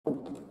と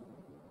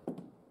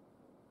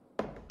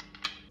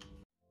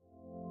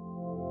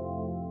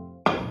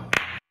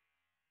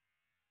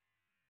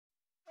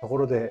こ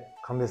ろで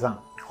神戸さ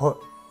ん、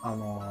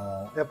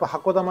はい、やっぱ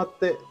箱玉っ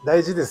て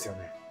大事ですよ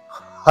ね。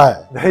は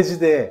い。大事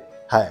で、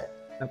はい。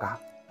なんか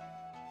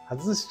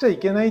外しちゃい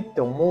けないって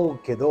思う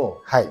け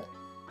ど、はい。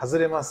外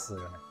れますよ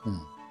ね。う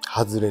ん。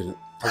外れる。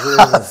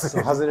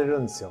外れる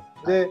んですよ。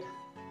で、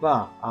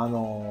まあ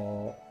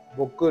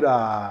僕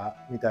ら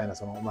みたいな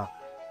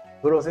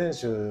プロ選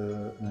手っ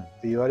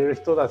て言われる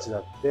人たちだ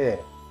って、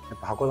やっ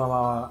ぱ箱玉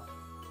は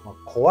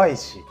怖い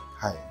し、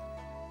はい。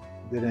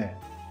でね、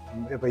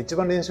やっぱ一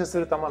番練習す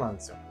る球なん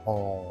ですよ。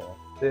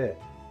で、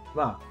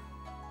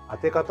当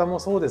て方も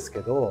そうですけ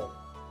ど、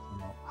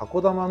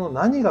箱玉の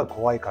何が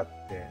怖いかっ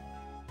て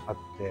あっ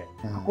て、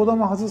箱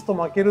玉外すと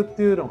負けるっ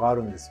ていうのがあ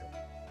るんですよ。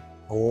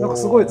なんか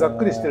すごいざっ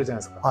くりしてるじゃ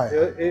ないですか。はい、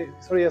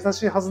それ優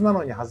しいはずな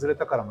のに外れ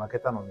たから負け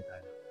たのみ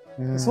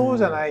たいな。そう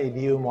じゃない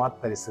理由もあっ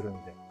たりするん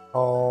で、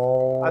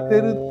当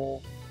てる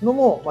の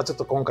もちょっ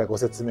と今回ご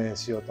説明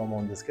しようと思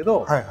うんですけ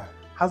ど、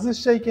外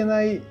しちゃいけ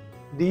ない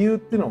理由っ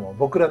ていうのも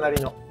僕らな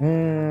りの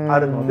あ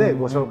るので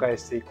ご紹介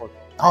していこう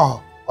と。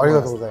あり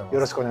がとうございます。よ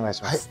ろしくお願い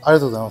します。はい、ありが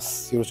とうございま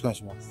す。よろしくお願い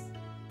します。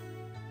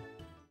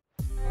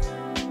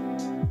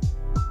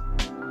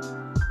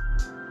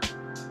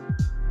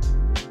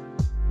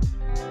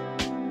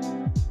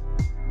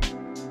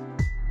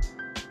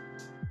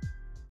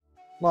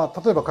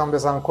例えば神戸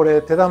さん、こ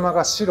れ手玉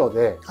が白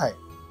で、はい、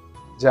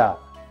じゃ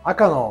あ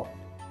赤の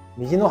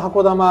右の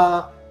箱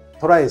玉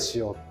トライし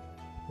よ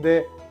う。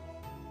で、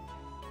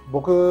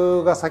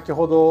僕が先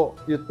ほど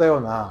言ったよ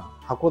うな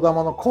箱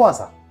玉の怖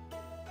さ、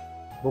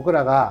僕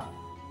らが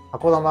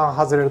箱玉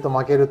が外れると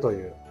負けると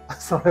いう、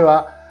それ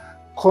は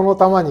この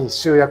球に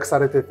集約さ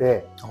れて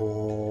て、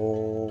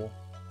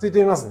ついて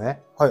みます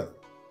ね。はい。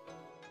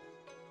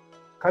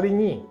仮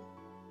に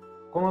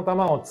この球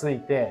をつい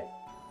て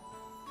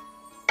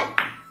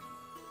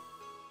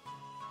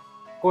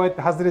こうやっ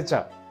て外れち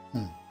ゃう、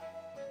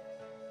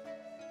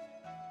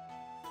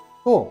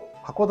と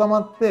箱玉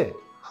って、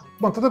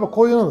例えば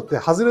こういうのって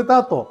外れた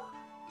後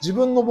自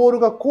分のボール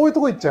がこういうと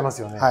こ行っちゃいま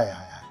すよね。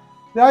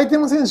で、相手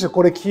の選手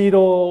これ黄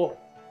色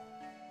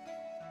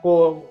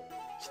こ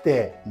う来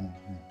て、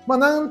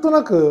なんと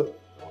なく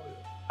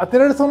当て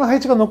られそうな配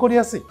置が残り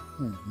やすい、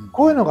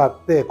こういうのがあっ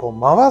て、こう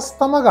回す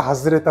球が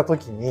外れた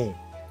時に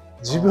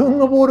自分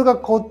のボールが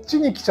こっち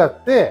に来ちゃ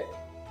って、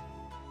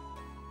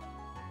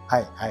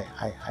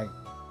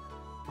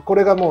こ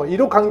れがもう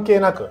色関係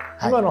なく、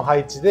今の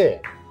配置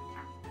で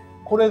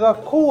これが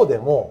こうで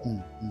も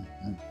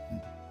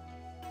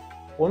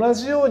同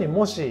じように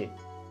もし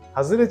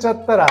外れちゃ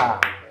ったら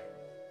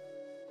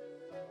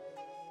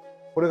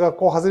これが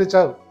こう外れち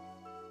ゃう。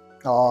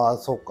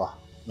そうか。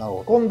なるほ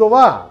ど。今度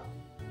は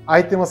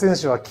相手の選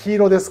手は黄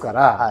色ですか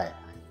ら、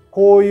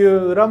こうい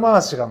う裏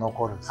回しが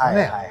残るんですよ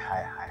ね。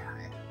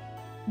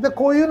で、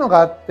こういうの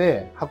があっ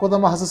て箱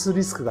玉外す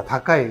リスクが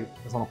高い、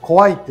その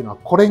怖いっていうのは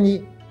これ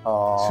に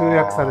集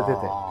約されてて、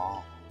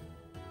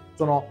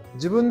その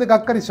自分でが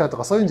っかりしちゃうと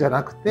かそういうんじゃ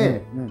なく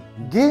て、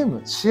ゲー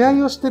ム試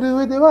合をしてる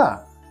上で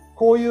は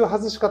こういう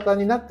外し方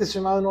になって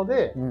しまうの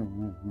で、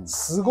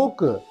すご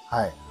く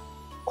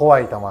怖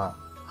い球な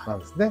ん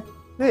ですね。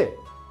で、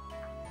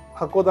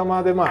箱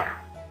玉で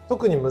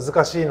特に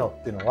難しいの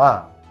っていうの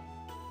は、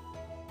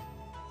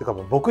てか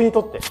僕に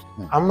とって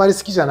あんまり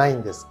好きじゃない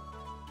んです。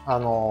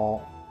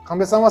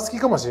神戸さんは好き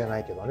かもしれな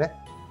いけどね。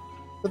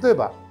例え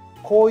ば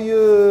こう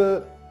い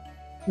う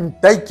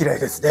大嫌い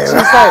ですね。小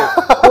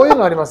さいこういう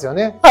のありますよ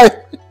ね。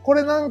こ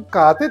れなん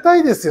か当てた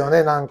いですよ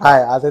ね。なん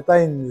か当て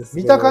たいんです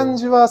けど、見た感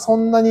じはそ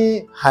んな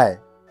に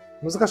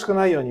難しく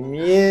ないように見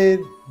え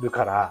る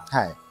から、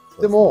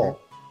でも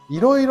い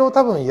ろいろ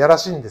多分いやら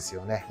しいんです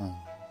よね。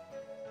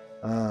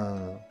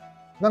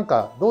なん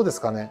かどうで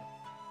すかね。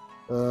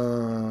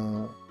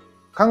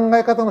考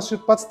え方の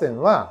出発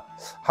点は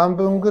半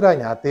分ぐらい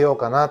に当てよう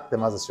かなって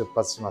まず出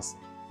発します。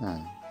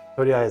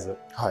とりあえず、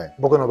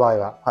僕の場合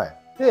は。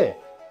で、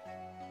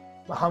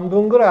半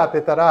分ぐらい当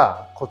てた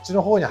らこっち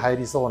の方に入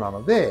りそうな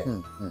ので、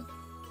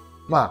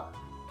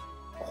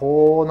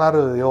こうな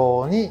る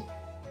ように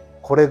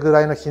これぐ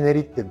らいのひね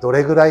りってど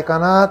れぐらいか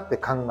なって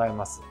考え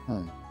ます。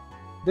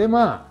で、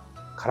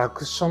カラ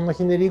クッションの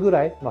ひねりぐ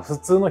らい、普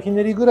通のひ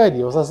ねりぐらいで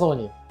良さそう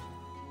に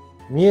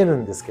見える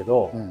んですけ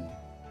ど、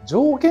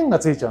条件が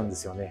ついちゃうんで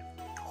すよね。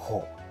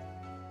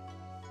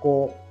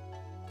こう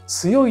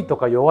強いと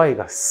か弱い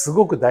がす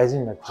ごく大事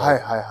になっち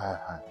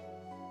ゃ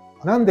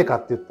う。なんでかっ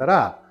て言った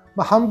ら、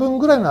半分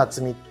ぐらいの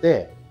厚みっ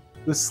て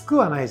薄く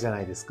はないじゃ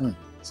ないですか。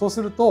そう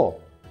すると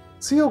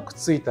強く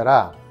ついた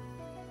ら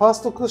ファー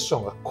ストクッショ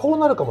ンがこう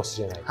なるかも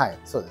しれない。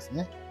そうです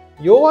ね。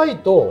弱い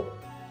と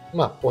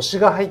押し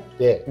が入っ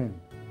て、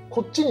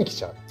こっちに来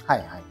ちゃう。だ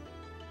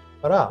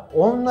から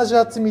同じ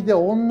厚みで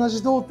同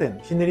じ同点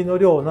ひねりの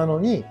量なの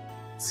に、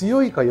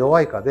強いか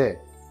弱いか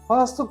でフ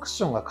ァーストクッ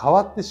ションが変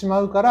わってし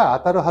まうから、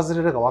当たる外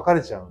れるが分か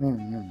れちゃう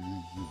ん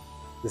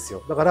です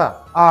よ。だか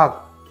ら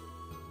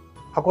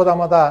箱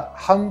玉だ、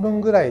半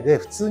分ぐらいで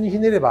普通にひ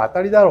ねれば当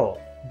たりだろ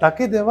だ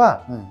けで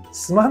はうん。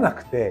済まな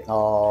くて、ああ。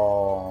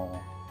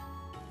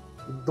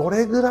ど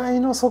れぐらい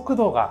の速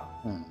度が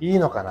うん。いい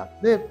のかな。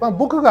で、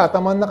僕が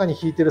頭の中に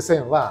引いてる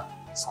線は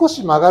少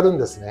し曲がるん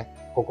です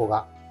ね、ここ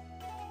が。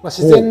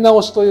自然な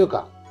押しという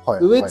か、は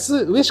い。上は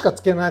いしか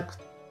つけなく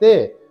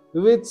て、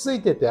上つ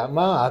いてて、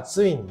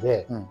厚いん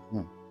で、うん。う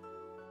ん。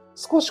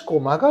少しこう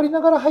曲がり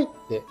ながら入っ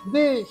て、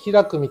で、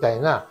開くみたい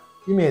な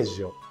イメー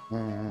ジを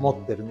持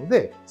ってるの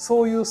で、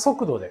そういう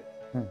速度で、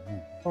うん。うん。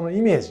その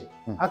イメージ、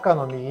うん赤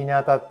の右に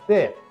当たっ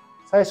て、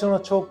最初の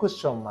超クッ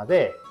ションま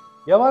で、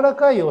柔ら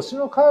かい押し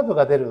のカーブ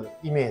が出る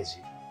イメージ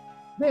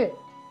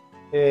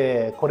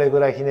で、これぐ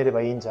らいひねれ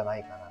ばいいんじゃな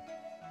いかな。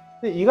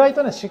で、意外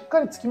とね、しっか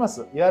りつきま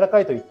す。柔らか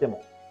いと言って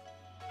も。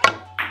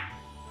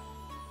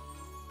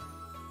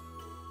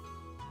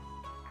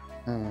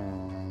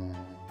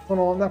そ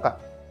のなんか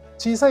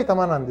小さい球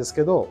なんです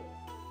けど、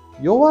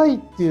弱いっ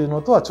ていう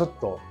のとはちょっ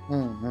と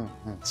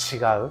違う。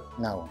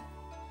なるほ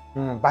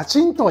ど。バ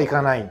チンとはい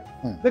かない。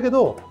だけ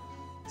ど、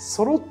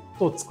そろっ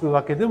とつく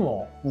わけで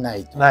もな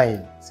いん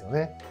ですよ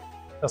ね。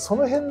そ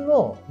の辺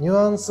のニュ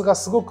アンスが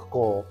すごく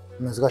こ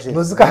う難しい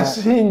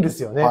んで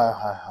すよね。ち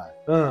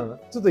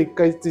ょっと一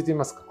回ついてみ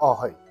ますか。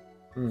はい。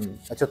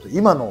ちょっと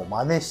今のを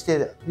真似し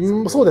て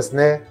そうです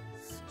ね。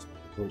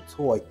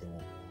そうは言って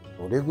も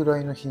どれぐら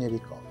いのひね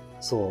りか。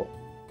そう。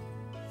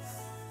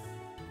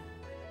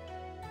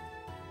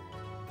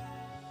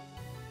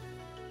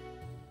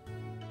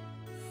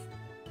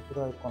ぐ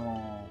らいかな。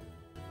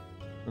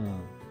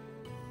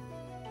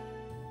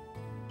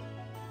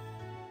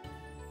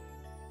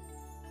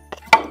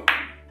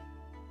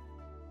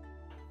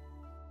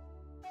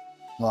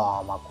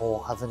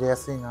こう外れや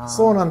すいな。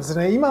そうなんです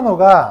ね。今の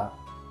が、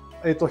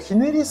ひ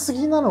ねりす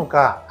ぎなの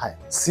か、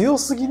強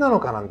すぎなの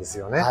かなんです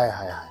よね。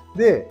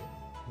で、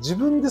自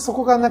分でそ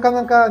こがなか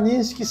なか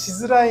認識し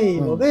づら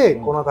いので、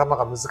この球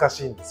が難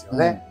しいんですよ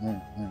ね。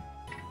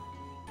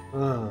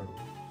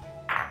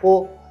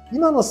こう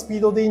今のスピ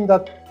ードでいいんだ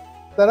っ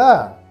た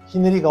らひ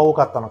ねりが多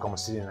かったのかも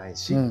しれない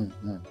し、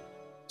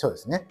そうで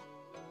すね。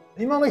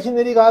今のひ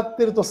ねりが合っ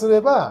てるとす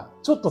れば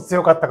ちょっと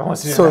強かったかも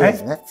しれない。そうで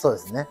すね。そうで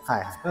すね。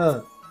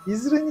い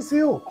ずれにせ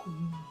よ、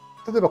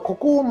例えばこ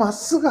こをまっ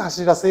すぐ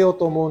走らせよう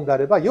と思うんであ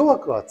れば弱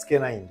くはつけ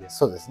ないんで、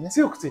そうですね。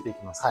強くついてい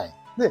きます。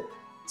で、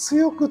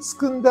強くつ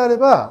くんであれ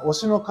ば押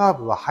しのカー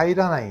ブは入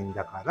らないん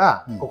だか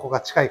ら、ここが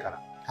近いか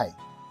ら。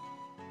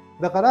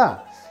だか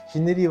らひ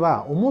ねり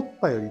は思っ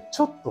たより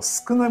ちょっと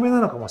少なめな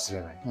のかもし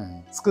れない。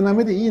少な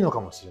めでいいのか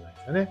もしれないで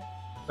すよね。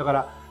だか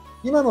ら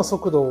今の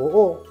速度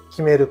を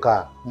決める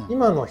か、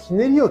今のひ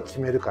ねりを決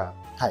めるか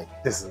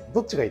です。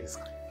どっちがいいです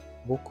か？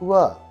僕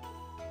は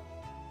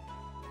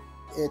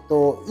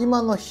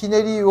今のひ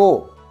ねり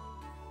を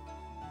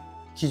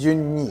基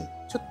準に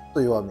ちょっと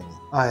弱めに。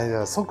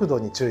速度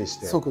に注意し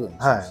て。速度に注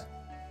意して。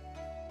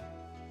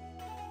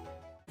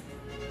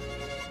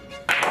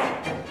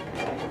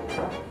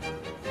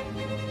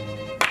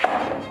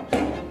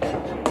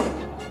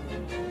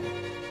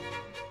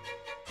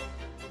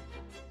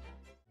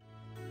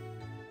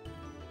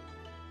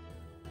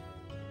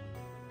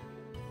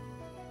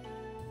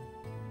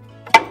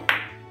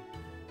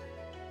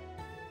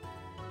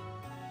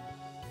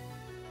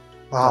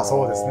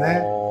そうです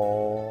ね。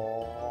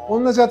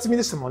同じ厚み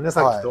でしたもんね、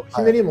さっきと。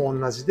ひねりも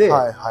同じで、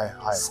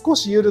少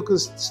し緩く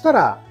した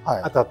ら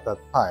当たった。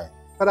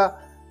から、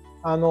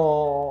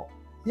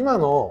今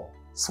の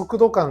速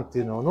度感って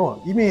いうの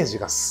のイメージ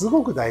がす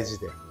ごく大事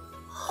で、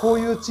こう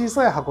いう小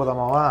さい箱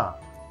玉は、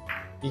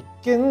一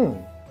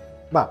見、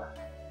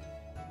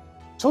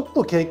ちょっ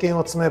と経験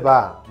を積め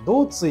ば、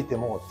どうついて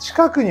も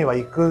近くには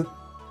行く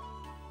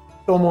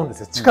と思うんで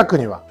すよ、近く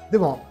には。で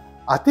も、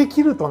当て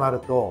切るとなる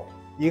と、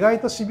意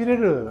外としびれ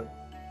る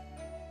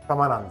球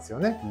なんですよ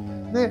ね。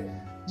で、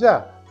じ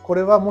ゃあこ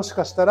れはもし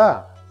かした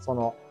らそ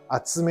の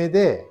厚め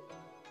で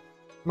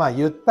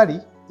ゆったりっ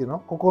ていうの、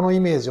ここの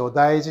イメージを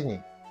大事に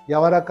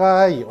柔ら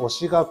かい押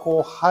しがこ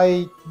う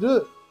入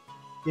る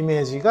イ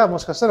メージがも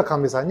しかしたら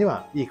神戸さんに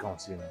はいいかも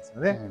しれないです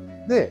よ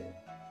ね。で、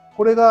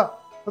これが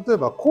例え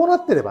ばこうな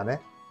ってればね、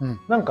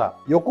なんか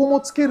横も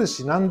つける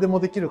し何でも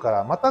できるか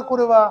ら、またこ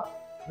れは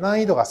難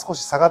易度が少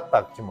し下がっ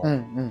た気も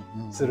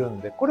する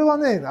んで、これは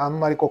ね、あん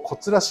まりこうコ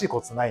ツらしい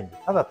コツないんで、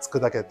ただつく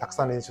だけでたく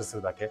さん練習す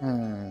るだけ。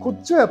こ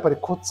っちはやっぱり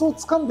コツを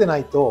つかんでな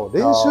いと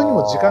練習に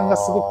も時間が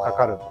すごくか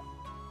かる。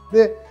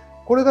で、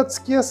これが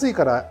つきやすい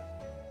から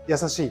優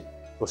しい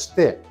とし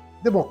て、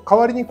でも代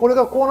わりにこれ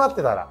がこうなっ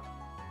てたら、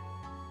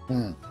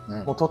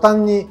もう途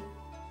端に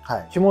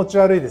気持ち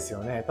悪いですよ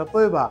ね。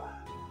例えば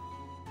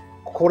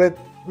これ、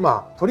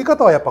取り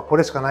方はやっぱこ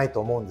れしかないと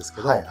思うんです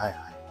けど、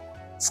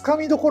つか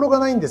みどころが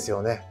ないんです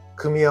よね、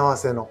組み合わ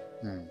せの。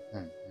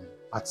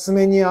厚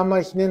めにあんま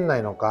りひねんな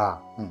いの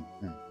か、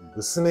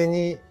薄め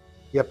に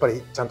やっぱ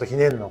りちゃんとひ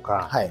ねるの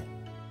か、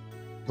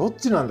どっ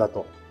ちなんだ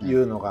とい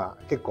うのが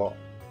結構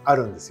あ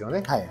るんですよ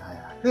ね。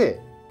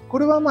で、こ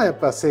れはやっ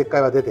ぱ正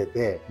解は出て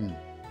て、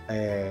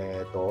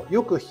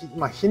よく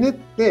ひねっ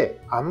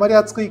てあんまり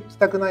厚くいき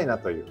たくないな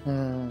とい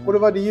う。これ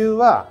は理由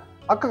は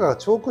赤が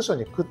チョークション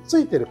にくっつ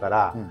いてるか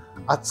ら、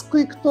厚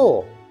くいく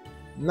と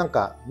なん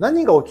か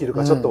何が起きる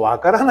かちょっとわ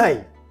からな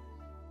い、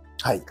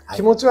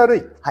気持ち悪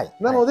い、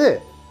なの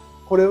で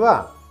これ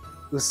は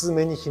薄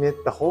めにひねっ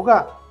た方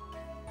が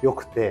よ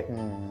くて、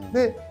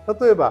で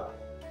例えば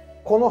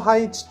この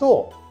配置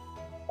と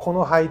こ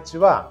の配置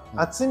は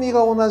厚み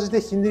が同じ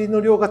でひねり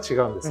の量が違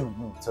うんですよ。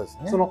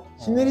その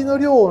ひねりの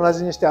量を同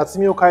じにして厚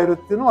みを変えるっ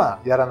ていうのは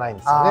やらないん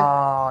ですよね。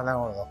なる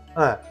ほど。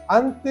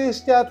安定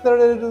して当てら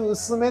れる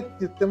薄めって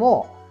言って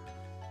も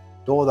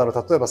どうだろう、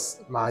例えば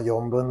まあ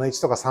4分の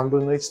1とか3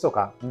分の1と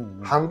か、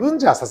半分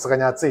じゃさすが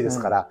に厚いです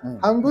から、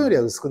半分より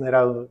は薄く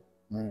狙う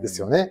んで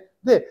すよね。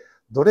で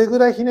どれぐ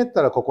らいひねっ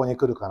たらここに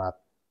来るかな、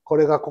こ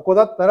れがここ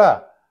だった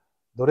ら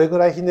どれぐ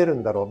らいひねる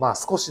んだろう、まあ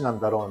少しなん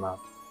だろうな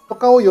と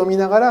かを読み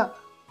ながら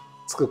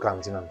つく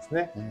感じなんです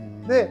ね。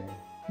で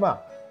ま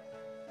あ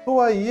と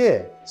はい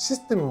えシ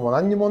ステムも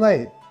何にもな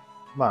い、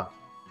まあ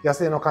野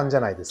生の勘じゃ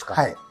ないですか。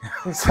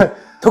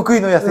得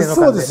意の野生の勘。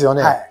そうですよ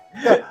ね。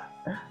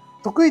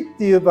得意っ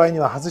ていう場合に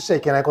は外しちゃ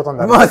いけないことに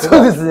なるんですけ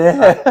ど、そうです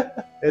ね。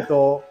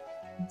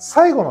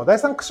最後の第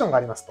3クッションがあ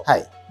りますと。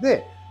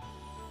で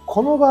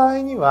この場合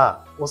に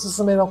はおす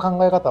すめの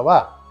考え方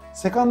は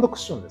セカンドク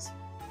ッションです。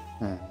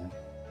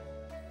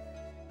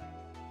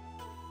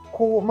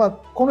こうまあ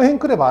この辺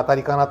来れば当た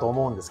りかなと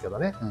思うんですけど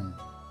ね、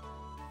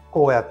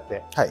こうやっ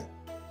て、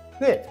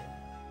で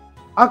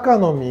赤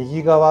の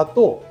右側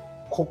と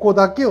ここ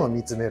だけを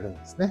見つめるん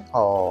ですね。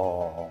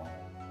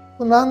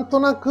なんと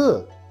な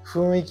く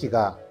雰囲気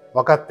が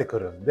分かってく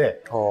るん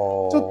で、ち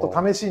ょっ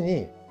と試し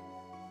に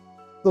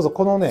どうぞ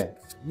このね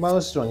真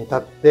後ろに立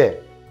っ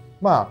て、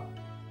ま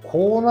あ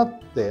こうなっ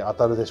て当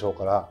たるでしょう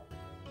から、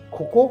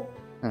こ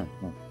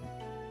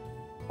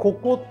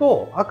こ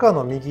と赤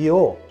の右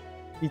を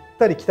行っ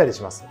たり来たり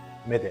します、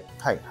目で。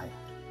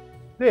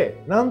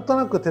でなんと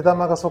なく手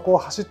玉がそこを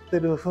走って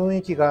る雰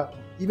囲気が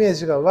イメー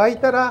ジが湧い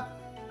たら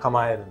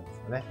構えるんです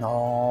よね。な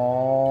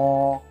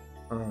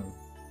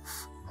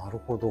る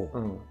ほど。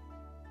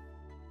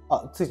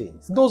ついていいん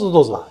ですか？どうぞ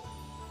どうぞ。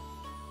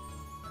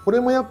こ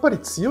れもやっぱり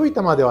強い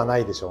球ではな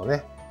いでしょう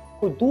ね。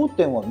これ同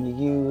点は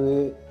右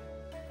上。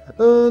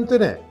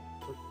ね、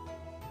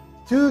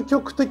究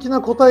極的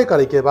な答えか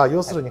らいけば、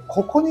要するに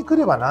ここに来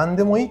れば何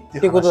でもいいって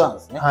いうことなん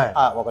ですね。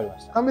わかりま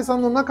した。神戸さ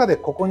んの中で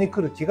ここに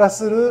来る気が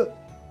する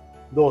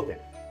同点。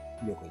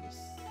了解です。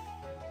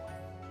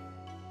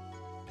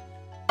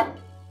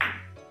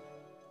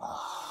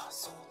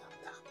そうなん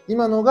だ。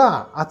今の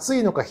が厚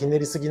いのかひね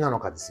りすぎなの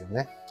かですよ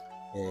ね。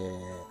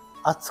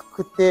厚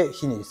くて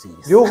ひねりすぎ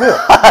です。両方。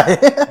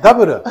ダ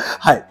ブル。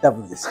ダ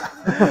ブルです。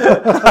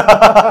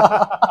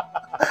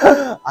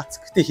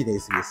厚くてひねり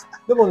すぎです。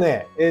でも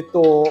ね、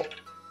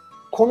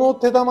この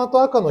手玉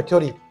と赤の距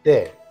離っ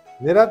て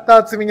狙った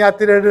厚みに当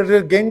てられ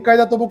る限界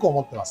だと僕は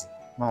思ってます。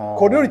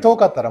これより遠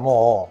かったら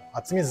もう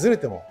厚みずれ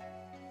ても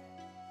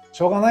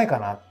しょうがないか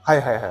な。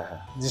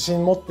自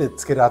信持って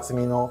つける厚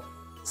みの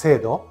精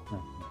度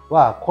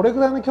はこれ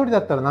ぐらいの距離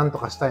だったらなんと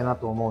かしたいな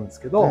と思うんで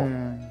すけど、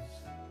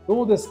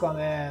どうですか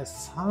ね、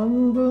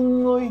3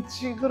分の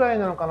1ぐらい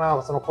なのか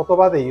な、その言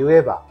葉で言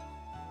えば。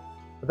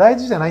大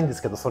事じゃないんで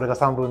すけど、それが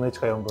3分の1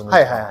か4分の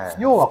1か。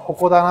要はこ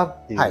こだな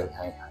っていう。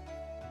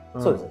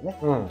そうですよね。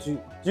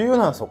重要な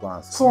のはそこなん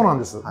です。そうなん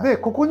です。で、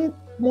ここに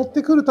持っ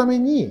てくるため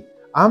に、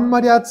あん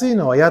まり厚い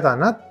のは嫌だ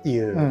なって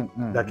いう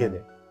だけ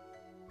で。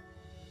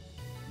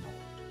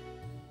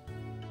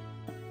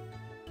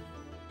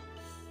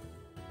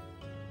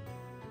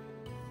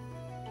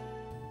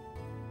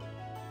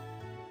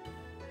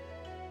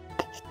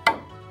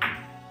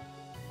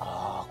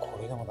こ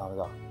れでもダメ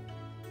だ。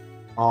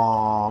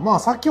まあ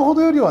先ほ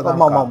どよりはなん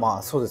かま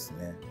あそうです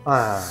ね。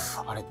あ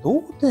れ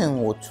同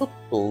点をちょっ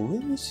と上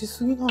にし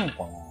すぎなの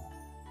か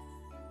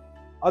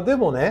な。で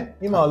もね、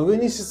今上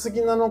にしす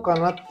ぎなのか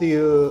なってい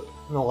う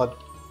のが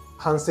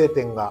反省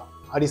点が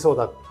ありそう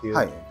だってい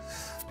う。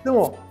で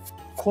も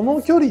こ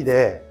の距離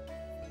で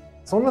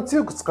そんな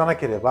強くつかな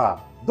けれ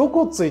ばど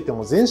こついて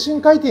も全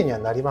身回転には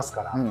なります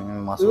から、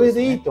上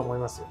でいいと思い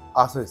ますよ。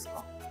そうです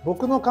か。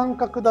僕の感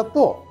覚だ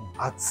と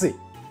熱い。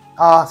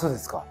そうで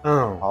すか。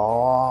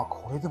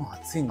これでも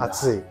熱いんだ。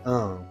熱い。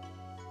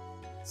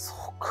そ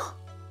うか。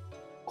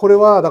これ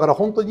はだから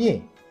本当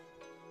に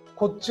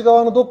こっち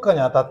側のどっかに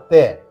当たっ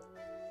て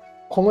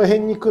この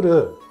辺に来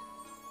る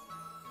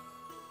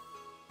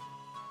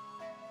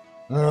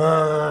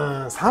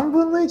3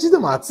分の1で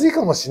も熱い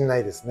かもしれな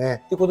いです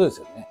ね。ってことで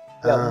すよね。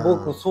いや、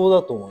僕そう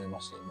だと思い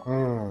ました今。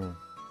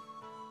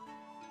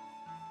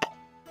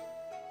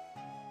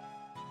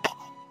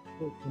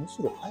む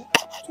しろ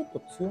ちょっと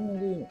強め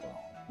でいいのか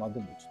な。で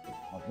もちょ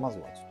っとまず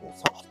はちょっと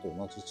さっきと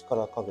同じ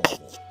力加減で。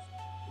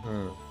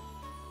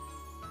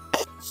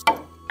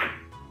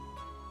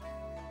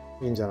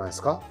いいんじゃないで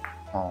すか。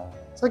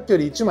さっきよ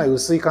り1枚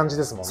薄い感じ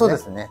ですもんね。そうで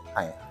すね。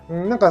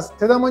なんか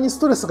手玉にス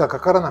トレスがか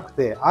からなく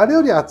て、あれ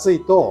より熱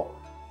いと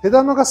手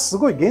玉がす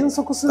ごい減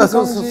速する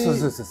感じ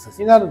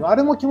になるの。あ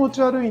れも気持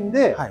ち悪いん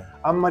で、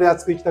あんまり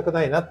熱くいきたく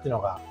ないなっていう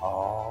のが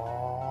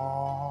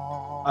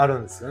ある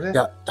んですよね。い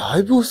や、だ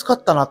いぶ薄か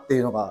ったなってい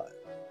うのが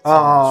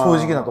正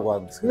直なところ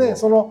なんですけど。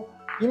その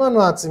今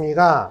の厚み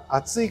が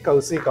厚いか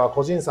薄いかは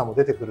個人差も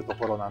出てくると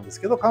ころなんです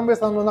けど、神戸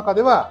さんの中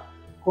では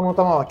この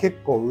球は結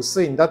構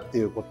薄いんだって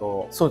いうこ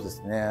とそうで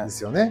すね。で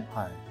すよね。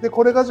はい、で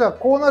これがじゃあ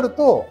こうなる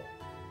と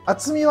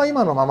厚みは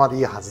今のままでい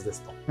いはずで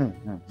すと。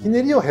ひ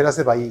ねりを減ら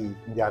せばいいん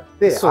であっ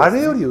て、あ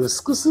れより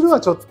薄くするは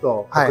ちょっ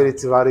と確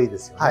率悪いで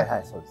すよね。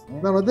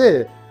なの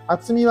で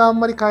厚みはあん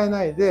まり変え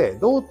ないで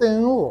同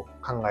点を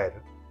考える、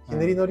ひ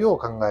ねりの量を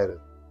考える。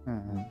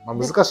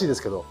難しいで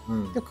すけど、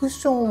でクッ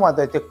ションは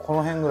大体こ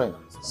の辺ぐらいな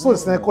んですかね。そうで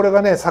すね。これ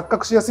がね錯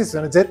覚しやすいです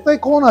よね。絶対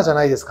コーナーじゃ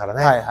ないですから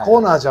ね。コー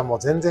ナーじゃもう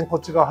全然こ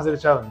っち側外れ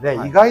ちゃうんで、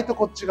意外と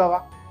こっち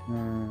側。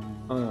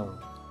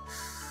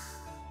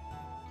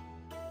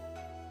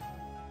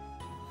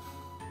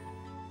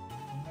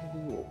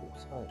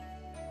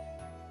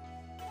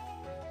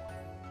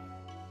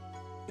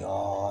いやー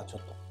ちょ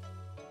っと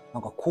な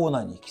んかコー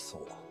ナーに行きそ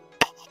う。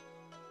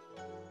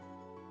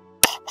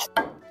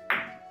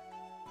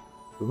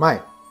うま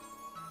い。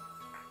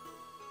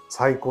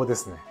最高で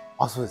すね。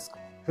あ、そうですか。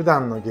普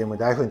段のゲーム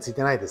でああいう風につい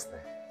てないですね。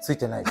つい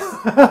てないです。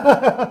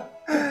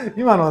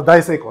今の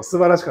大成功、素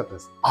晴らしかったで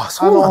す。あ、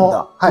そうなん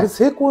だ。これ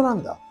成功な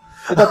んだ。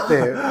だっ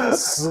て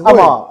すごい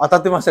当た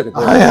ってましたけど。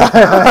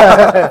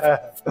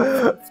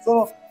そ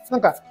のな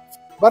んか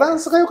バラン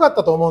スが良かっ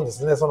たと思うんで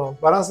すね。その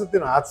バランスってい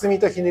うのは厚み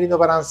とひねりの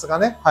バランスが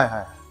ね。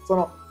そ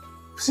の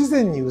不自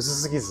然に薄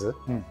すぎず、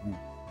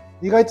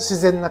意外と自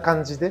然な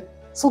感じで、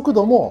速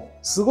度も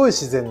すごい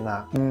自然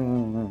な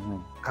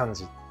感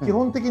じ。基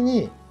本的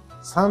に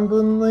3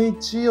分の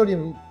1より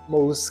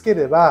も薄け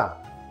れば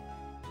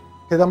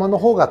手玉の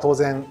方が当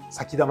然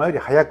先玉より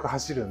速く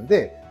走るん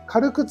で、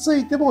軽くつ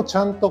いてもち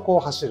ゃんとこう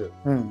走る。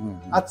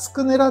厚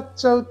く狙っ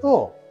ちゃう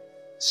と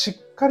し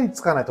っかり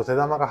つかないと手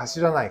玉が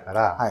走らないか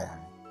ら、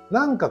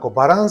なんかこう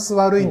バランス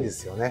悪いんで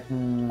すよね。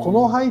こ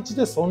の配置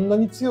でそんな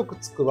に強く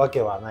つくわ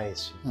けはない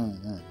し。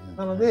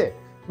なので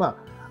ま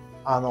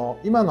あ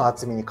今の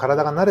厚みに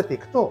体が慣れてい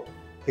くと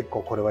結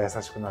構これは優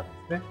しくなるんで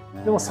す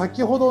ね。でも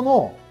先ほど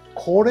の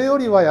これよ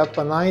りはやっ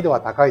ぱ難易度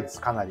は高いです、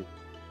かなり。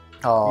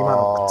今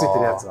のくっついて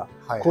るやつは。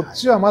こっ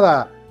ちはま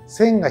だ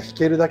線が引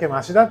けるだけ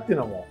マシだっていう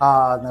のも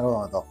ある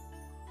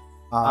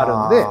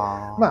んで、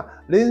ま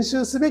あ練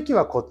習すべき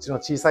はこっちの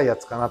小さいや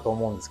つかなと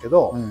思うんですけ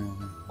ど、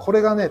こ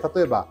れがね、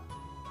例えば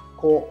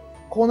こ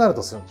うなる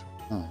とするんでしょ。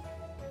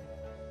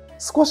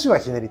少しは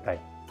ひねりたい。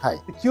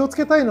気をつ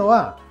けたいの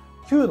は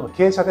球の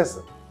傾斜で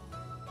す。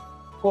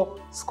こ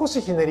う少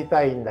しひねり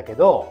たいんだけ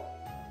ど、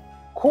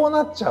こう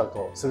なっちゃう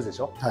とするで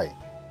しょ。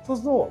そう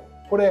すると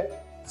こ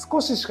れ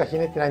少ししかひ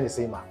ねってないんで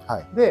す今。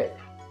で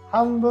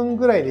半分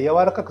ぐらいで柔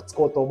らかくつ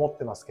こうと思っ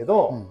てますけ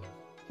ど、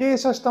傾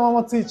斜したま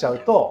まついちゃう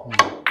と、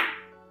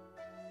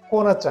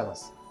こうなっちゃいま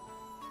す。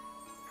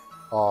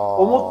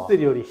思って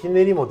るよりひ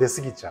ねりも出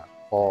過ぎちゃう。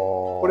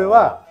これ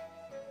は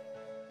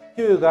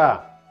球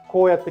が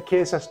こうやって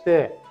傾斜し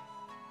て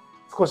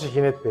少し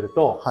ひねってる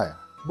と、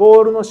ボ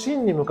ールの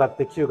芯に向かっ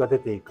て球が出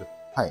ていく。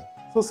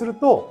そうする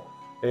と、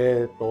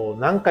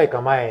何回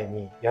か前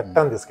にやっ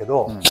たんですけ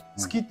ど、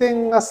突き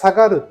点が下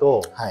がる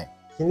と、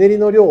ひねり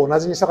の量を同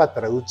じにしたかっ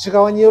たら内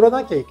側に寄ら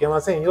なきゃいけ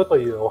ませんよと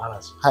いうお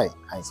話。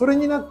それ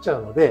になっちゃ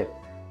うので、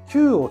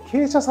球を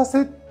傾斜さ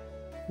せ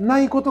な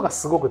いことが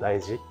すごく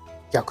大事。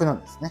逆なん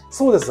ですね。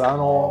そうです。な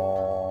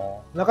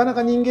かな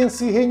か人間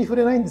水平に触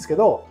れないんですけ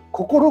ど、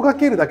心が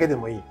けるだけで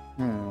もいい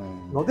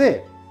の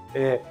で、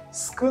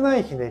少な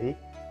いひねり、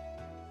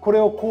これ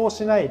をこう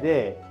しない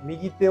で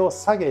右手を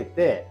下げ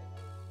て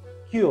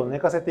球を寝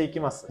かせてい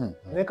きます。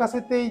寝か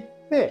せていっ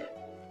て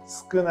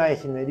少ない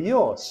ひねり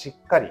をし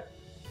っかり、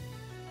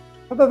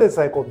ただで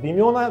さえこう微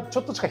妙なちょ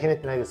っとしかひねっ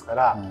てないですか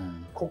ら、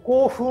こ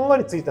こをふんわ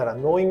りついたら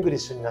ノーイングリッ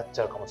シュになっち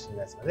ゃうかもしれ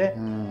ないですよね。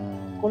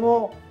こ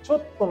のちょ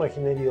っとの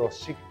ひねりを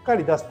しっか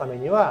り出すため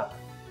には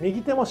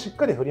右手もしっ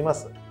かり振りま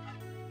す。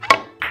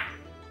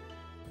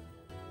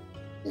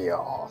いや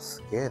ー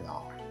すげえ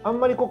な。あん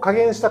まりこう加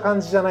減した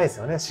感じじゃないです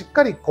よね。しっ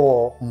かり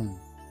こう、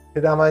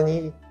手玉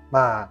に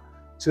まあ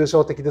抽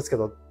象的ですけ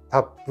どタ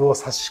ップを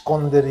差し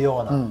込んでる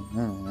よう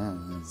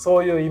な、そ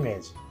ういうイメ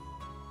ージ。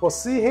こう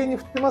水平に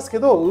振ってますけ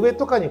ど上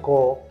とかに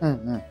こう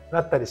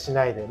なったりし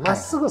ないで、まっ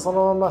すぐそ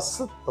のまま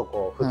スッと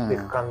こう振ってい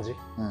く感じ。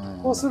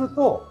こうする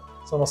と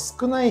その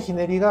少ないひ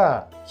ねり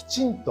がき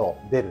ちんと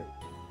出る。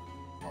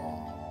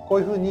こう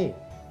いうふうに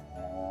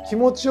気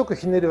持ちよく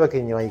ひねるわ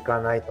けにはい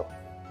かないと。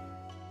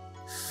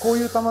こう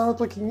いう球の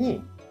時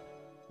に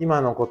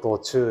今のことを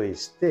注意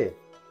して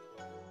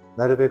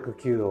なるべく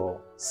球を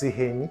水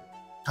平に、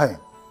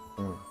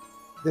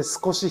で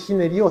少しひ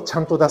ねりをちゃ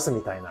んと出す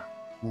みたいな。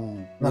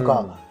なん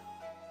か、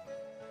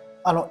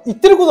言っ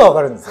てることはわ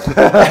かるんですよ。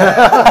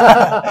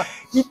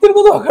言ってる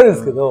ことはわかるんで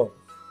すけど、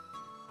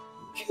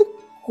結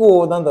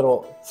構なんだ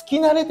ろう、突き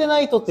慣れてな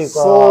いとっていうか。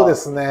そうで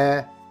す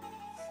ね。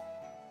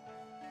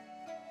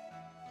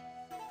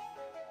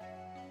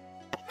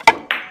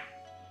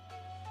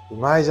う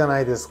まいじゃな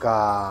いです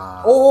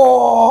か。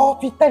おお、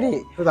ぴった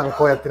り。普段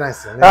こうやってないで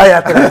すよね。や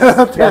ってないです。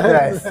やって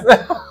ないです。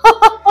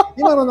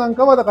今のなん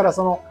かはだから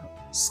その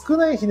少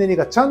ないひねり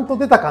がちゃんと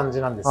出た感じ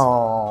なんです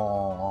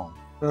よ。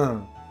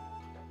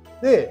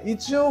で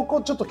一応こ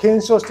うちょっと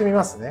検証してみ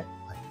ますね。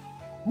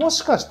も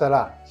しかした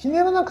らひね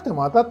らなくて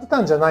も当たって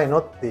たんじゃないの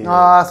っていう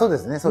そうで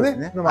すね、そうです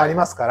ね。のもあり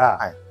ますから、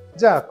はい、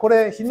じゃあこ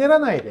れひねら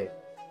ないで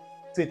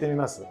ついてみ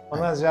ます。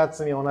同じ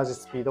厚み、同じ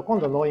スピード、今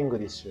度ノーイング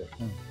リッシュ。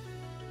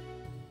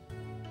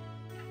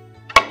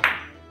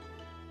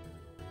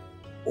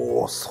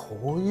おお、そ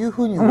ういう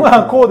ふうに。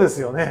まあこうで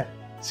すよね。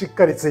しっ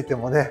かりついて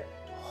もね。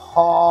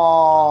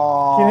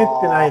はあ。ひね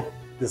ってない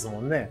ですも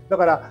んね。だ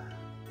から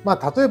ま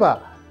あ例え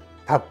ば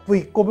タップ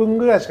1個分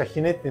ぐらいしか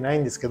ひねってない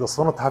んですけど、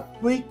そのタッ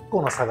プ1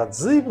個の差が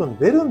随分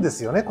出るんで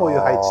すよね、こういう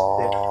配置っ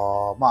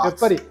て。やっ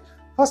ぱりフ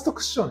ァースト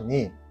クッション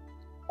に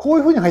こう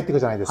いうふうに入っていく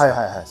じゃないです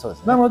か。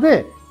なの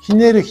でひ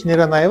ねるひね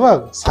らない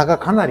は差が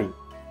かなり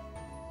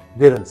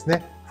出るんです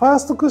ね。ファー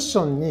ストクッシ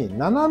ョンに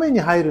斜めに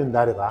入るんで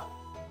あれば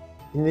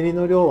ひねり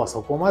の量は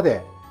そこま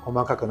で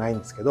細かくないん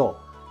ですけど、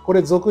こ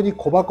れ俗に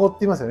小箱って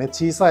言いますよね。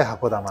小さい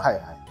箱玉。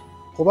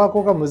小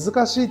箱が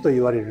難しいと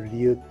言われる理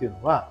由っていう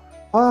のは、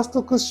ファース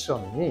トクッショ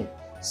ンに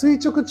垂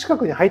直近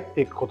くに入っ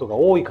ていくことが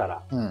多いか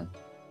ら、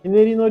ひ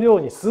ねりの量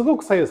にすご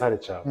く左右され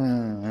ちゃう。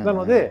な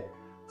ので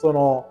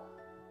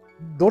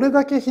どれ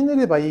だけひね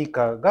ればいい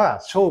かが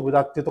勝負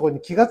だっていうところ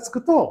に気が付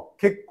くと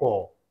結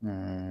構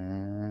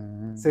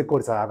成功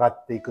率が上が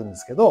っていくんで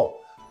すけど、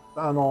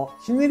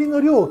ひねり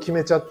の量を決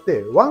めちゃっ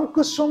てワン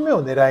クッション目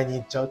を狙いにい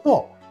っちゃう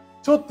と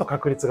ちょっと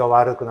確率が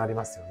悪くなり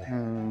ますよね。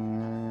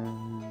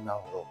なる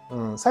ほ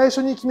ど。最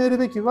初に決める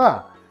べき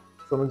は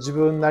その自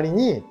分なり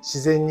に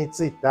自然に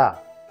つい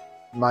た、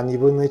まあ、2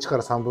分の1か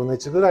ら3分の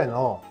1ぐらい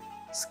の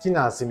好き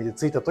な厚みで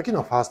ついた時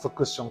のファースト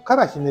クッションか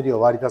らひねり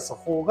を割り出す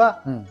方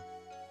が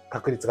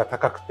確率が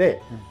高く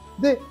て、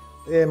で、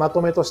ま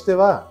とめとして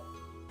は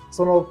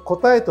その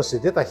答えとして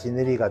出たひ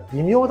ねりが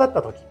微妙だっ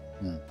た時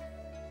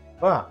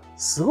は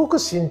すごく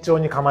慎重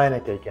に構えな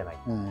きゃいけない。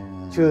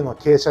球の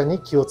傾斜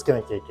に気をつけ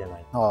なきゃいけな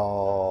い。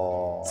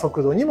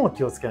速度にも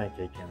気をつけな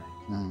きゃいけない。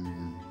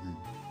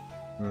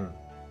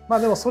まあ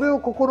でもそれを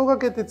心が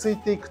けてつい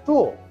ていく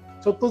と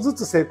ちょっとず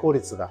つ成功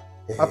率が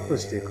アップ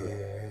していく。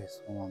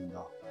そうなん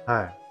だ。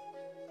はい。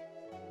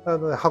な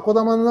ので箱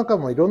玉の中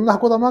もいろんな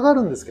箱玉があ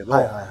るんですけど、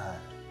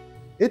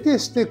得て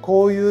して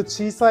こういう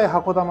小さい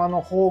箱玉の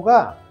方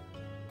が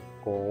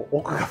こう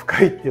奥が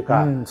深いっていう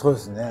か、そうで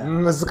すね。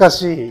難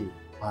しい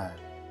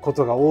こ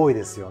とが多い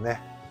ですよ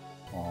ね。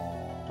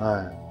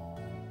なる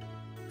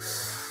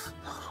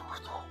ほ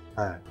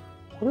ど。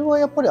これは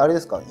やっぱりあれ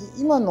ですか、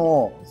今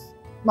の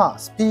まあ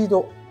スピー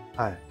ド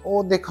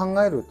で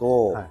考える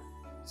と、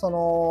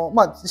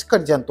まあしっか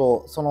りちゃん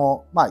と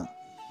まあ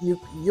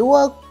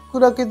弱く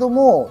だけど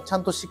もちゃ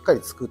んとしっか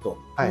りつくと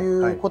い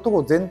うこと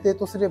を前提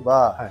とすれ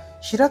ば、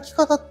開き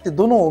方って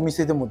どのお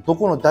店でもど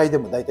この台で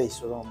も大体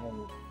一緒だと思う。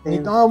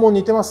もう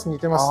似てます、似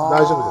てます。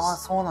大丈夫で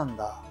す。そうなん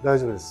だ。大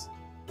丈夫です。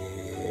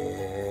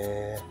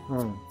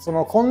そ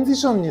のコンディ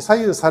ションに左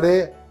右さ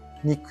れ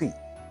にくい。い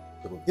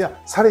や、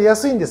されや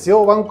すいんです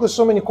よ。ワンクッ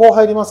ション目にこう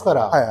入りますか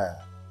ら。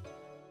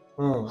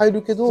入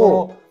るけ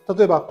ど、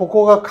例えばこ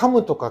こが噛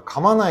むとか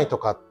噛まないと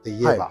かって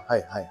言えば。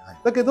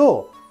だけ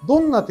ど、ど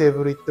んなテー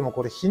ブル行っても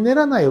これひね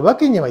らないわ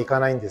けにはいか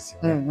ないんです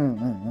よ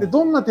ね。で、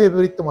どんなテー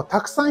ブル行っても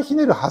たくさんひ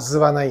ねるはず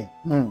はない。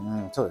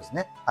そうです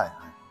ね。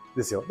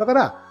ですよ。だか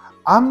ら、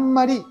あん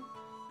まり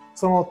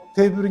その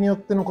テーブルによっ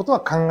てのことは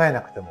考え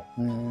なくても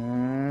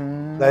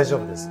大丈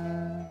夫です。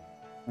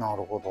な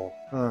るほど。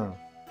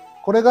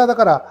これがだ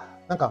から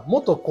なんかも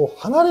っとこう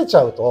離れち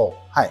ゃうと、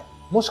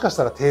もしかし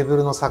たらテーブ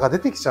ルの差が出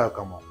てきちゃう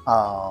かも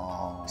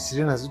し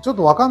れないです。ちょっ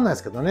とわかんないで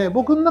すけどね。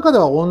僕の中で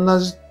は同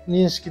じ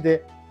認識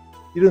で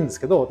いるんです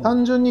けど、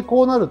単純に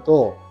こうなる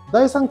と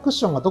第3クッ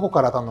ションがどこ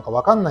から当たるのか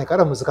わかんないか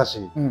ら難し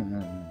い。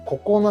こ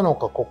こなの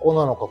かここ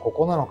なのかこ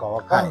こなのか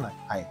わかんない。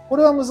こ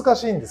れは難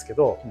しいんですけ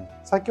ど、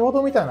先ほ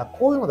どみたいな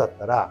こういうのだっ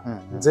たら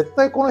絶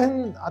対この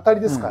辺当た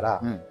りですか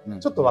ら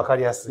ちょっとわか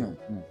りやすい。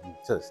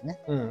そうですね。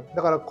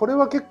だからこれ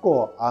は結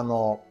構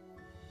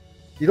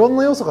いろん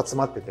な要素が詰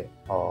まってて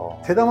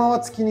手玉は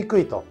つきにく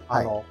いと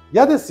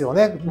嫌ですよ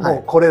ね、も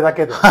うこれだ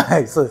けで。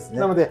そうですね。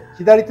なので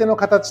左手の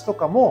形と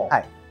かも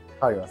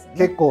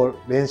結構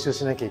練習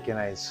しなきゃいけ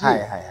ないし、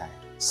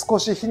少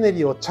しひね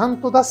りをちゃん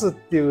と出すっ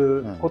てい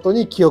うこと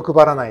に気を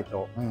配らない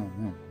と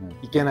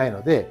いけない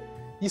ので、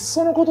いっ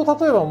そのこと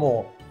例えば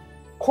もう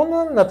こん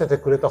なんになってて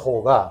くれた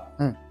方が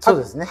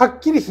はっ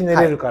きりひね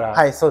れるから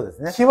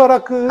気は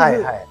楽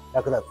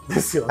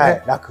ですよ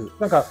ね。なん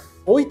か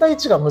置いた位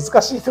置が難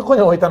しいところ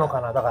に置いたの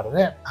かな。だから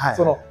ね、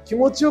その気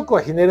持ちよく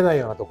はひねれない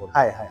ようなところ、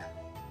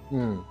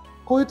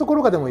こういうとこ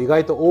ろがでも意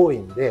外と多い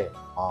んで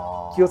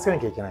気をつけな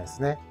きゃいけないです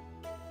ね。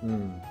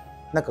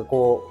なんか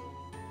こ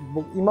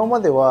う今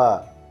まで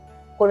は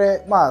こ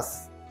れまあ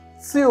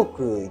強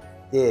くいっ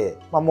て、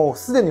もう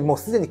すで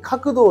に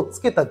角度を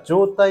つけた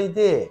状態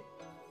で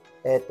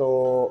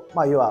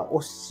まあ要は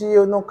押し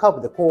のカー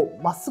ブでこ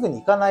うまっすぐに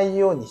いかない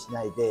ようにし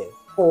ないで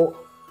こう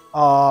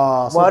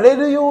割れ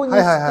るようにし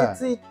て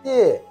つい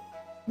て、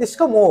でし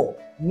かも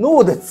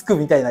脳でつく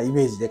みたいなイ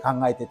メージで考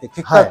えてて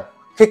結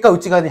果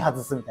内側に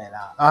外すみたい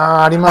な。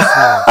あります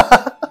ね。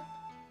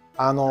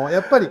や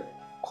っぱり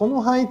こ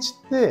の配置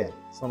って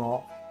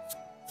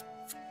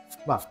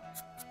まあ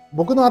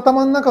僕の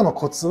頭の中の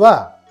コツ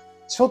は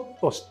ちょっ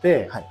とし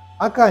て、はい、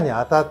赤に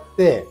当たっ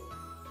て、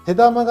手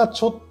玉が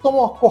ちょっと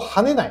もこう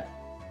跳ねない。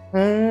な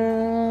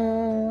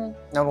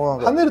るほ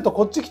ど。跳ねると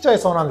こっち来ちゃい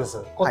そうなんで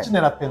す。こっち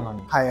狙ってるの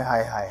に。はいはい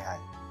はいはい。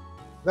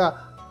だか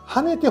ら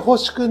跳ねてほ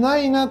しくな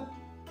いなっ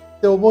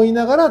て思い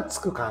ながら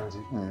つく感じ。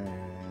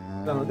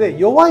なので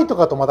弱いと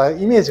かとまた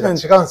イメージが違うん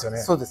ですよね。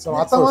そうですね。そ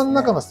の頭の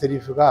中のセリ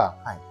フが、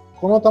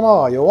この球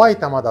は弱い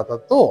球だった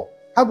と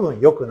多分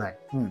良くない。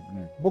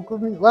僕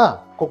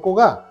はここ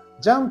が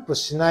ジャンプ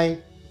しない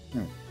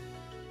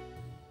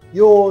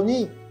よう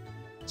に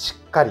し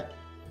っかり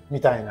み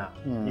たいな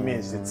イメ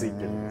ージでつい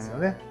てるんですよ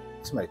ね。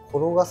つまり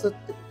転がすって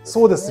ことですね。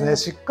そうですね。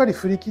しっかり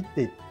振り切っ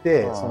ていっ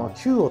て、その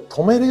球を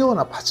止めるよう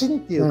なパチン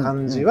っていう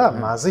感じは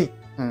まずい。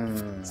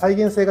再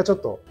現性がちょっ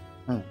と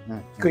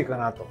低いか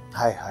なと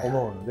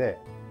思うんで。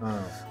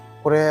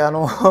これな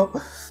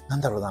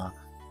んだろうな。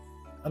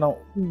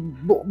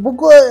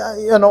僕は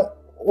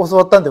教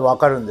わったんでわ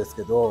かるんです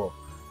けど、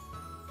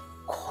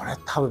これ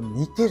多分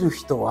見てる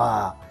人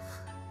は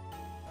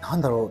な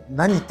んだろう、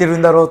何言ってる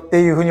んだろうっ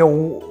ていうふうに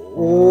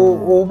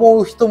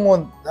思う人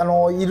も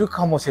いる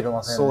かもしれ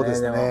ませんね。そうで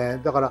すね。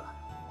だから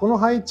この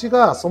配置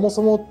がそも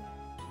そも好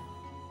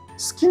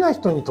きな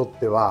人にとっ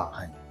ては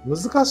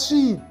難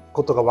しい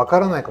ことがわか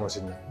らないかもし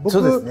れない。僕そ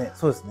うですね。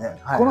そうです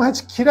ね。この配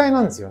置嫌い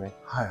なんですよね。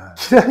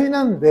嫌い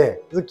なん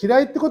で、嫌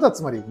いってことは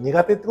つまり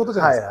苦手ってことじ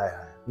ゃないですか。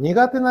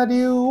苦手な理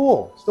由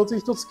を一つ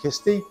一つ消し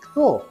ていく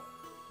と、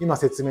今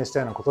説明し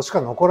たようなことし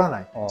か残らな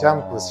い。ジ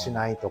ャンプし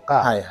ないと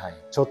か、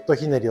ちょっと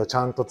ひねりをち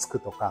ゃんとつく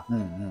とか、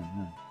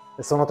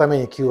そのため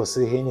に球を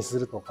水平にす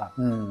るとか、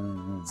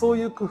そう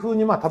いう工夫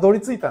にたど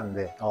り着いたん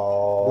で、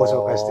ご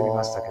紹介してみ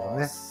ましたけど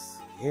ね。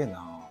すげえ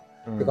な。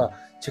てか、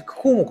チェック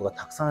項目が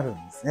たくさんあるん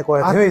ですね、こう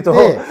やって見ると。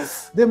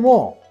で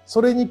も、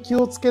それに気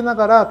をつけな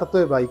がら、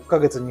例えば1ヶ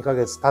月、2ヶ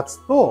月経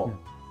つと、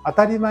当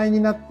たり前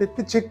になってっ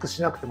てチェック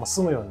しなくても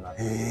済むようにな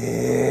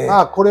る。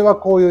ああ、これは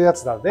こういうや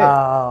つだで、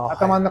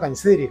頭の中に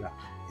整理が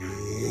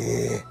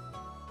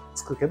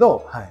つくけ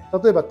ど、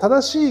例えば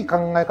正しい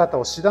考え方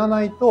を知ら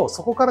ないと、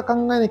そこから考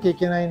えなきゃい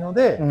けないの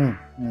で、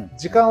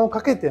時間を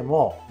かけて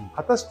も、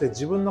果たして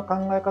自分の考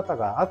え方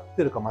が合っ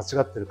てるか間違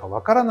ってるか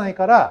わからない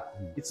から、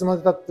いつま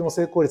で経っても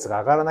成功率が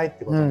上がらないっ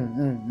てこと。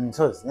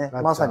そうですね。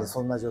まさにそ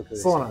んな状況で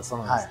す。そうなんです、そう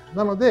なんです。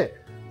なので、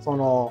こ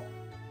の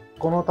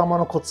球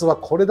のコツは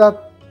これだ。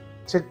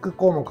チェック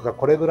項目が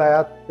これぐらい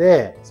あっ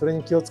て、それ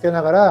に気をつけ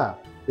ながら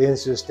練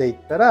習していっ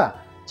たら、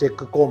チェッ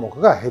ク項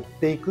目が減っ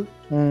ていく。わ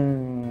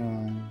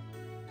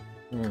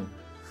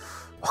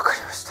か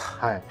りました。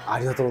はい。あ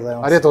りがとうござい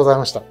ます。ありがとうござい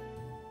ました。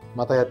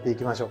またやってい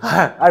きましょう。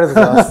はい。ありが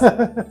とうござ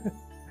い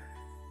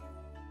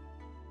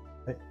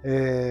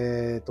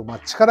ま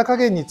す。力加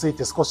減につい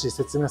て少し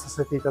説明さ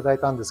せていただい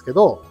たんですけ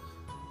ど、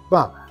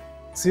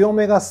強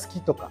めが好き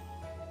とか、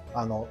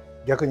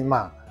逆に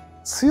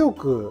強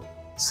く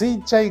つ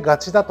いちゃいが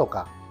ちだと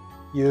か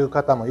いう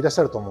方もいらっし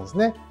ゃると思うんです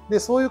ね。で、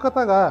そういう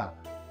方が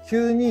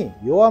急に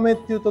弱めっ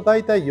ていうと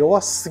大体弱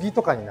すぎ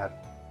とかになる。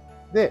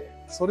で、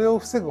それを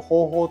防ぐ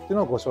方法っていう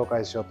のをご紹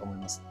介しようと思い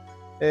ます。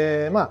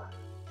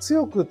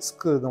強くつ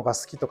くのが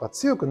好きとか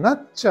強くな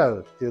っちゃ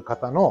うっていう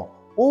方の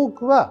多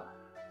くは、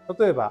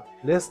例えば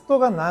レスト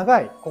が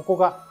長い、ここ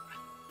が。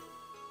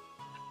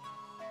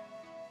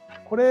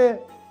こ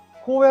れ、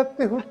こうやっ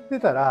て振って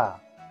たら、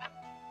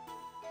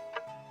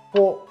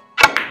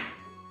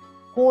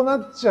こうな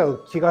っちゃ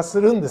う気がす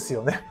るんです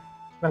よね。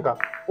なんか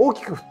大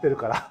きく振ってる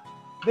から。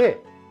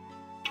で、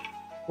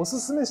おす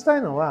すめした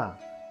いのは、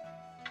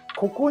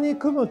ここに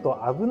組むと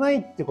危ない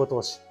ってこと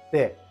を知っ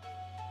て、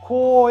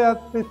こうや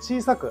って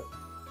小さく、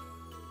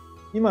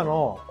今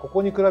のこ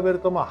こに比べる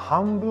と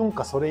半分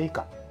かそれ以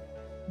下。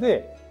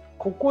で、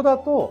ここだ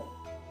と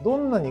ど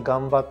んなに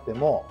頑張って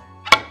も、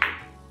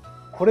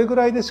これぐ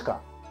らいでし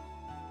か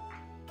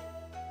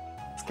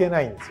つけ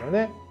ないんですよ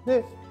ね。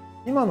で、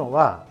今の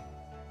は、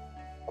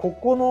こ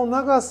この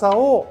長さ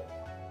を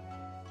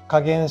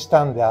加減し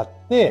たんであっ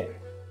て、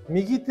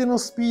右手の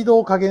スピード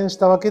を加減し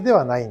たわけで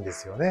はないんで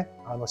すよね。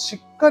し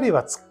っかり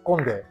は突っ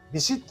込んで、ビ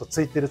シッとつ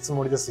いてるつ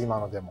もりです、今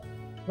のでも。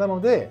なの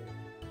で、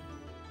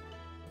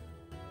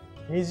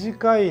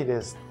短い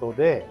レスト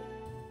で、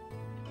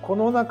こ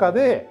の中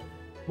で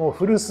もう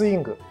フルスイ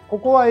ング。こ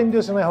こは遠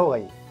慮しない方が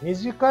いい。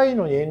短い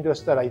のに遠慮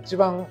したら一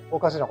番お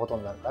かしなこと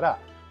になるから、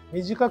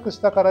短く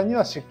したからに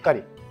はしっか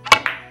り。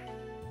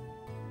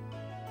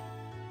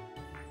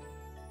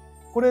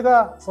これ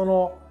がそ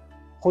の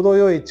程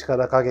よい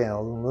力加減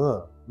を生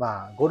む、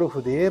ゴル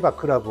フで言えば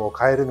クラブを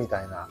変えるみ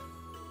たいな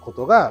こ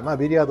とが、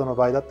ビリヤードの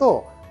場合だ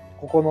と、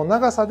ここの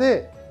長さ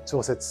で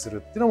調節する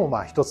っていうの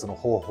も一つの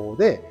方法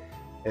で、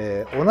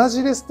同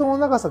じレストの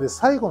長さで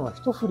最後の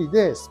一振り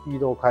でスピー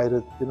ドを変える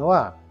っていうの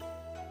は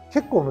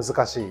結構難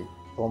しい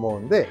と思う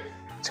んで、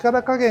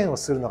力加減を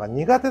するのが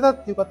苦手だ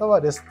っていう方は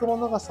レストの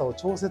長さを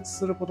調節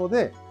すること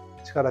で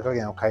力加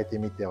減を変えて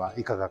みては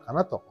いかがか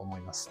なと思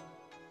います。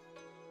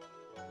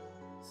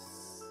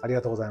あり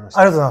がとうございまし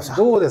た。ありがとうございまし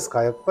た。どうです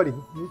か？やっぱり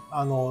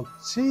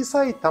小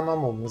さい球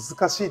も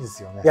難しいで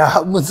すよね。い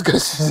や、難しいで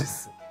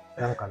す。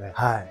なんかね。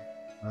はい。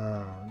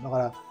だか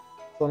ら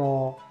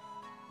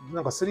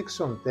なんかスリク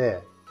ションって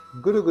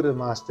ぐるぐる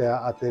回して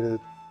当てる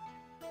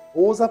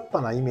大雑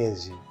把なイメー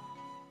ジ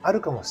あ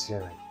るかもしれ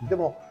ない。で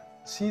も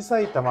小さ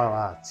い球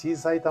は小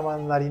さい球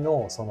なり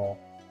のその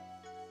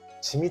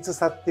緻密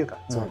さっていうか、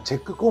そのチェ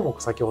ック項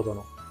目先ほど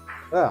の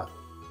が、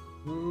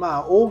ま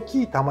あ大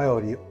きい球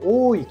より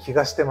多い気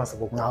がしてます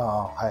僕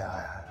は。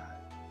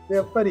で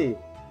やっぱり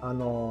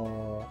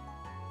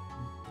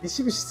ビ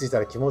シビシついた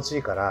ら気持ちい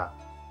いから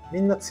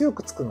みんな強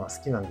くつくのは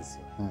好きなんです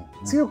よ。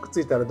強くつ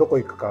いたらどこ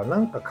行くかな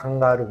んか勘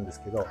があるんで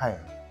すけど、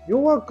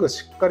弱く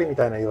しっかりみ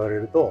たいな言われ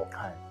ると、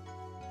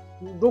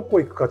どこ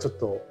行くかちょっ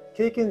と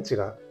経験値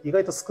が意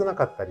外と少な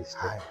かったりして、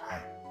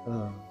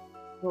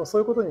でもそ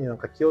ういうことになん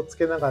か気をつ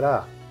けなが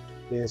ら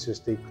練習し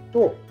ていく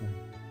と、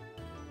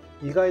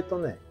意外と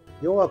ね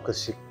弱く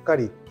しっか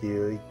りって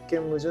いう一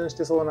見矛盾し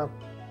てそうな、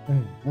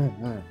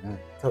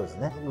そうです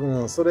ね、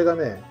それが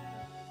ね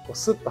こう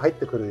スッと入っ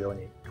てくるよう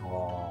に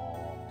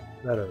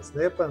なるんです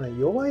ね。やっぱね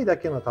弱いだ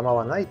けの球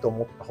はないと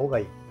思った方が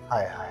いい。い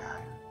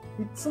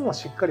つも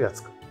しっかりは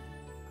つく。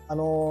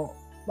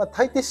まあ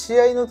大抵試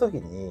合の時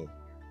に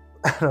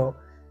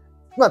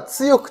まあ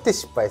強くて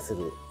失敗す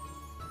る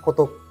こ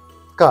と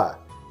か、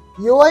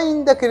弱い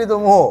んだけれど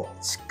も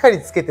しっか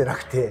りつけてな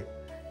くて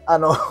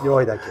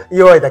弱いだ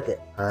け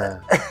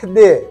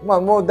で、まあ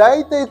もう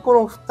大体こ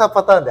の2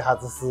パターンで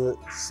外す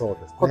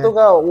こと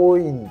が多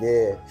いん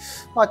で、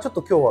まあちょっ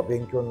と今日は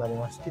勉強になり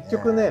ましたね。結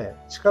局ね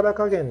力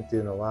加減ってい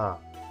うのは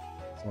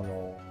そ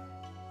の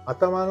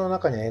頭の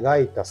中に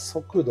描いた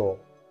速度、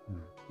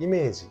イ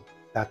メージ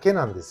だけ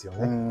なんですよ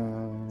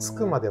ね。つ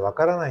くまでわ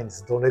からないんで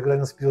す。どれぐらい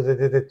のスピードで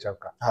出てっちゃう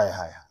か。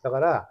だか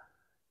ら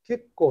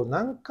結構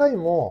何回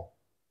も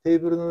テー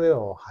ブルの上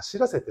を走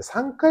らせて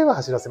3回は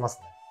走らせます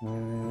ね。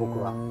僕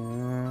は。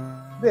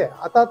で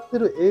当たって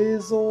る映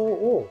像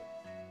を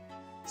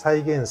再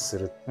現す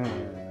るってい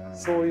う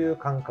そういう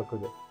感覚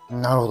で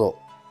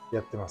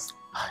やってます。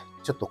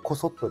ちょっとこ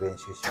そっと練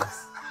習しま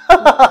す。じ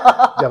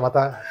ゃあま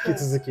た引き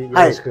続きよ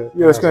ろしく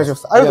お願いしま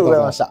す。ありがとうご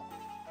ざいました。